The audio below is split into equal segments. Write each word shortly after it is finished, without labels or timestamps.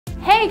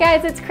Hey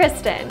guys, it's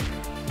Kristen.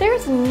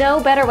 There's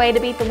no better way to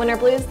beat the winter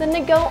blues than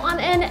to go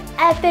on an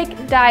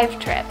epic dive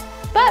trip.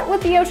 But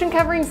with the ocean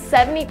covering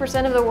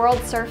 70% of the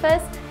world's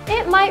surface,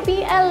 it might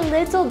be a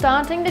little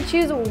daunting to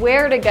choose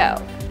where to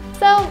go.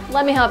 So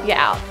let me help you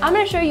out. I'm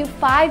going to show you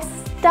 5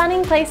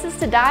 stunning places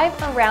to dive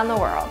around the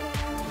world.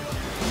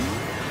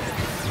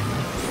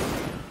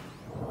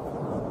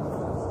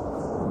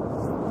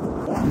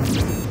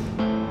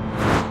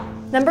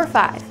 Number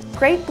 5,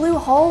 Great Blue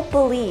Hole,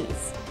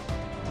 Belize.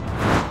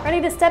 Ready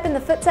to step in the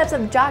footsteps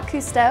of Jacques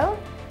Cousteau?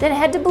 Then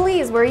head to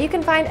Belize, where you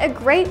can find a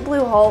great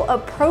blue hole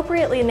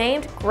appropriately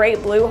named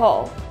Great Blue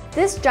Hole.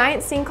 This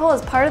giant sinkhole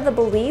is part of the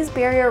Belize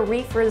Barrier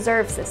Reef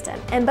Reserve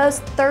System and boasts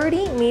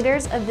 30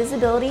 meters of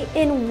visibility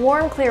in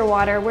warm, clear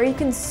water where you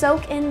can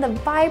soak in the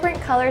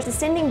vibrant colors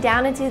descending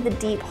down into the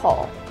deep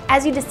hole.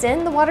 As you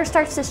descend, the water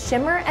starts to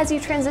shimmer as you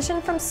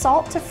transition from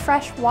salt to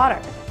fresh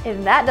water.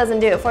 If that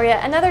doesn't do it for you,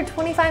 another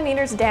 25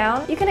 meters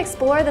down, you can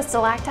explore the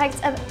stalactites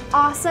of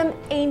awesome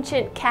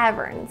ancient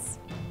caverns.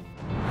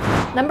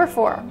 Number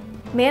 4,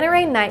 Manta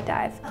Ray Night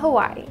Dive,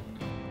 Hawaii.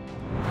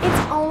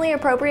 It's only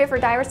appropriate for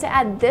divers to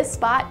add this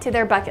spot to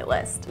their bucket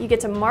list. You get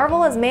to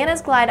marvel as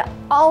mantas glide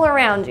all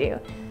around you.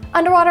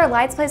 Underwater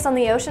lights placed on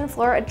the ocean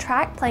floor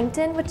attract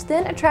plankton, which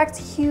then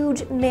attracts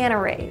huge manta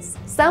rays.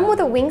 Some with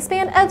a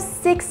wingspan of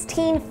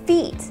 16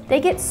 feet. They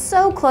get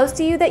so close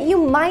to you that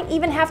you might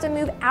even have to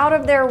move out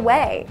of their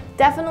way.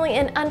 Definitely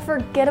an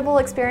unforgettable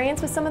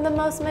experience with some of the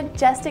most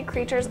majestic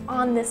creatures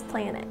on this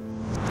planet.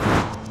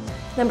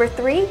 Number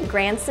 3,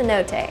 Grand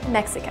Cenote,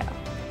 Mexico.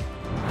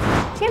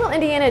 Channel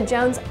Indiana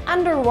Jones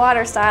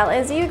underwater style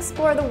as you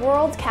explore the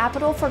world's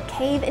capital for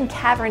cave and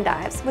cavern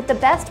dives, with the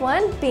best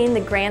one being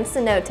the Grand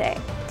Cenote.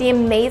 The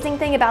amazing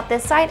thing about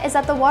this site is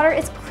that the water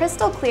is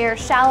crystal clear,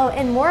 shallow,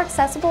 and more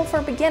accessible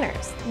for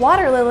beginners.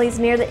 Water lilies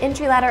near the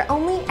entry ladder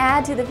only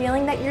add to the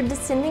feeling that you're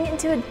descending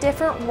into a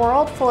different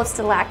world full of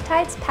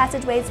stalactites,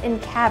 passageways,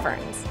 and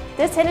caverns.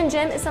 This hidden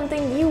gem is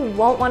something you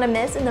won't want to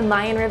miss in the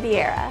Mayan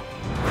Riviera.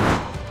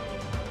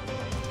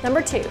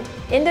 Number 2,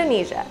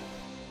 Indonesia.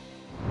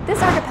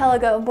 This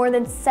archipelago of more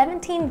than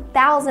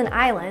 17,000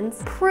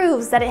 islands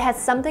proves that it has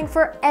something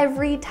for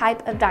every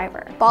type of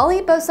diver.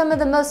 Bali boasts some of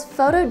the most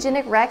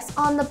photogenic wrecks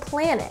on the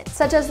planet,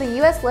 such as the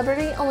US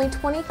Liberty only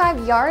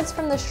 25 yards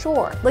from the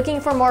shore. Looking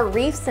for more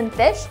reefs and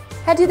fish?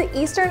 Head to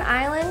the eastern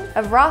island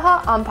of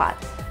Raja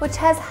Ampat, which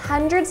has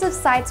hundreds of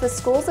sites with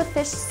schools of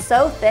fish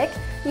so thick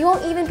you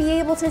won't even be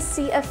able to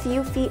see a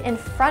few feet in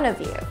front of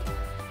you.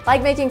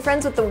 Like making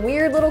friends with the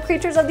weird little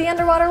creatures of the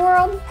underwater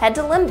world? Head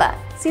to Limba.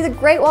 See the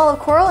Great Wall of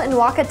Coral in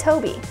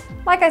Wakatobi.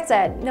 Like I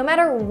said, no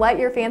matter what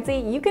your fancy,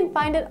 you can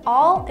find it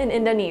all in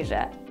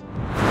Indonesia.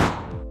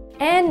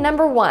 And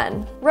number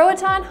 1,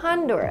 Roatan,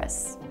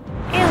 Honduras.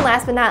 And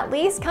last but not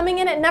least, coming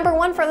in at number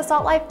 1 for the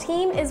Salt Life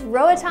team is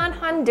Roatan,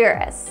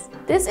 Honduras.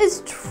 This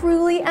is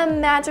truly a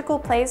magical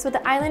place, with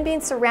the island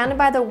being surrounded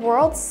by the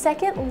world's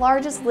 2nd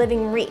largest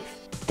living reef.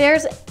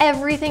 There's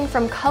everything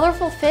from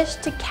colorful fish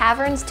to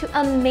caverns to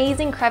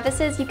amazing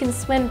crevices you can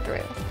swim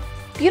through.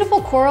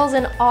 Beautiful corals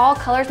in all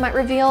colors might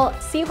reveal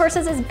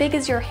seahorses as big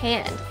as your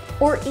hand,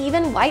 or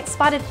even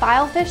white-spotted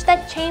filefish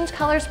that change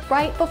colors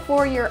right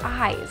before your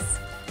eyes.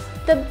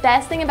 The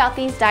best thing about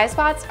these dive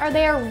spots are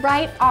they are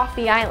right off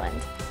the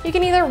island. You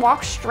can either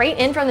walk straight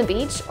in from the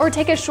beach or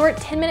take a short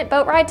 10-minute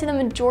boat ride to the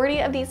majority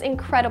of these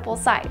incredible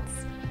sites.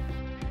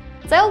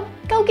 So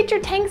go get your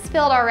tanks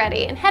filled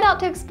already and head out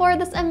to explore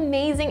this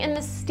amazing and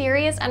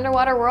mysterious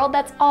underwater world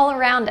that's all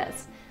around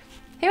us.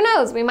 Who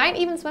knows, we might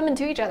even swim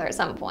into each other at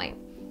some point.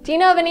 Do you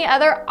know of any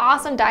other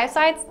awesome dive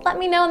sites? Let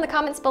me know in the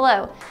comments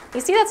below.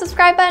 You see that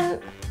subscribe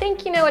button? I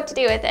think you know what to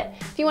do with it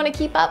if you want to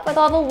keep up with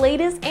all the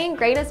latest and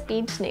greatest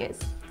beach news.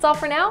 That's all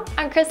for now.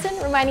 I'm Kristen,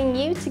 reminding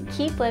you to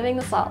keep living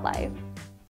the salt life.